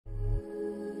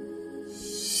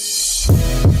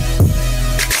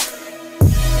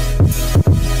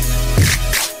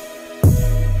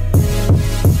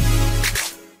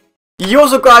Yo,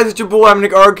 what's up guys, it's your boy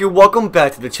NickArg. Welcome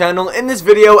back to the channel. In this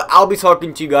video, I'll be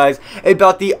talking to you guys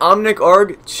about the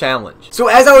NickArg challenge. So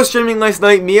as I was streaming last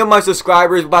night, me and my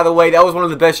subscribers, by the way, that was one of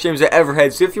the best streams I ever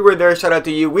had. So if you were there, shout out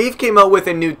to you. We've came out with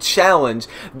a new challenge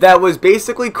that was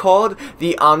basically called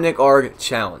the NickArg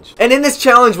challenge. And in this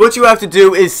challenge, what you have to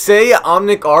do is say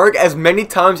NickArg as many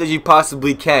times as you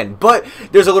possibly can. But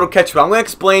there's a little catch. I'm going to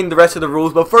explain the rest of the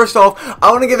rules. But first off,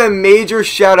 I want to give a major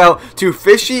shout out to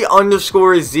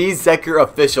Fishy_Z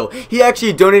Official. He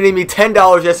actually donated me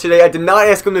 $10 yesterday. I did not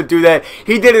ask him to do that.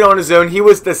 He did it on his own. He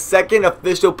was the second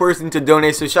official person to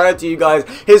donate. So shout out to you guys.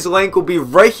 His link will be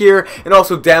right here and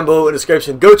also down below in the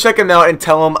description. Go check him out and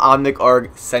tell him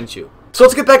NickArg sent you. So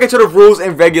let's get back into the rules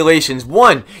and regulations.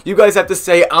 1, you guys have to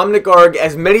say NickArg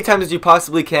as many times as you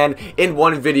possibly can in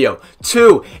one video.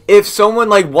 2, if someone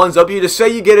like ones up you, to say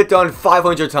you get it done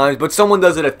 500 times, but someone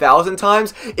does it 1,000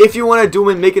 times, if you want to do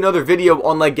and make another video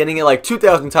on like getting it like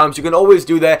 2,000 times, you can always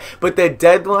do that. But the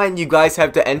deadline you guys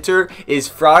have to enter is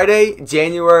Friday,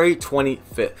 January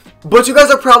 25th. But you guys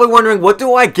are probably wondering, what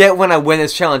do I get when I win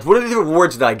this challenge? What are the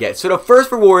rewards that I get? So the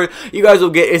first reward you guys will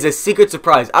get is a secret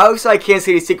surprise. Obviously, I can't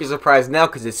say the secret surprise now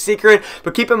because it's secret,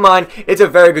 but keep in mind, it's a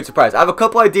very good surprise. I have a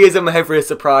couple ideas in my head for this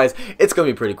surprise. It's going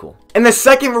to be pretty cool. And the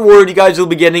second reward you guys will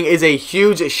be getting is a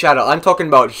huge shout out. I'm talking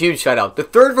about huge shout out. The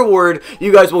third reward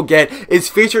you guys will get is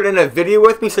featured in a video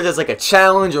with me, such as like a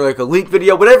challenge or like a leak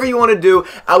video. Whatever you want to do,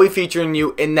 I'll be featuring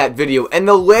you in that video. And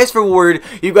the last reward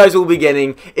you guys will be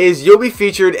getting is you'll be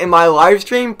featured in my live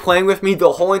stream playing with me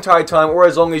the whole entire time, or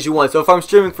as long as you want. So if I'm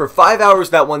streaming for 5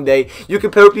 hours that one day, you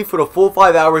can play with me for the full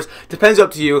 5 hours. Depends,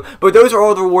 up to you. But those are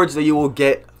all the rewards that you will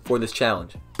get for this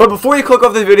challenge. But before you click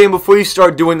off the video and before you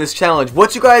start doing this challenge,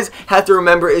 what you guys have to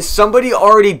remember is somebody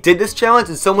already did this challenge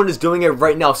and someone is doing it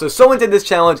right now. So someone did this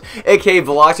challenge, aka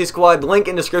Velocity Squad. Link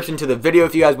in description to the video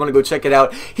if you guys want to go check it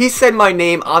out. He said my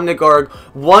name, NickArg,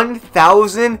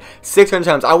 1,600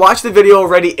 times. I watched the video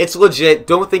already. It's legit.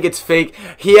 Don't think it's fake.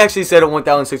 He actually said it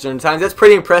 1,600 times. That's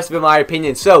pretty impressive in my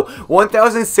opinion. So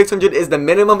 1,600 is the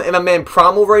minimum, and my man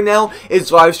Promo right now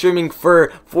is live streaming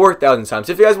for 4,000 times.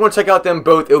 If you guys want to check out them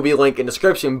both, it will be linked in the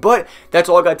description. But that's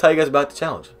all I gotta tell you guys about the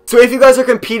challenge. So if you guys are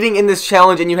competing in this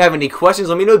challenge and you have any questions,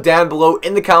 let me know down below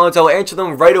in the comments. I'll answer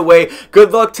them right away.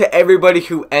 Good luck to everybody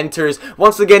who enters.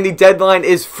 Once again, the deadline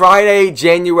is Friday,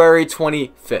 January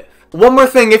 25th. One more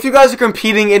thing, if you guys are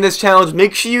competing in this challenge,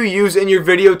 make sure you use in your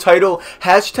video title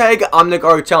hashtag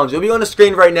NickArg challenge. It'll be on the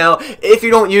screen right now. If you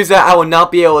don't use that, I will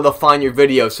not be able to find your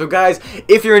video. So guys,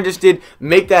 if you're interested,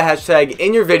 make that hashtag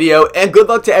in your video, and good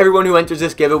luck to everyone who enters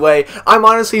this giveaway. I'm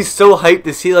honestly so hyped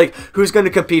to see like who's going to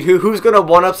compete, who's going to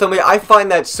one up somebody. I find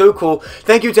that so cool.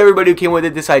 Thank you to everybody who came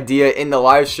with this idea in the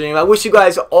live stream. I wish you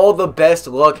guys all the best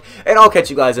luck, and I'll catch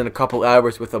you guys in a couple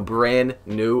hours with a brand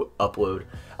new upload.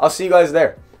 I'll see you guys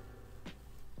there.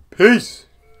 Peace.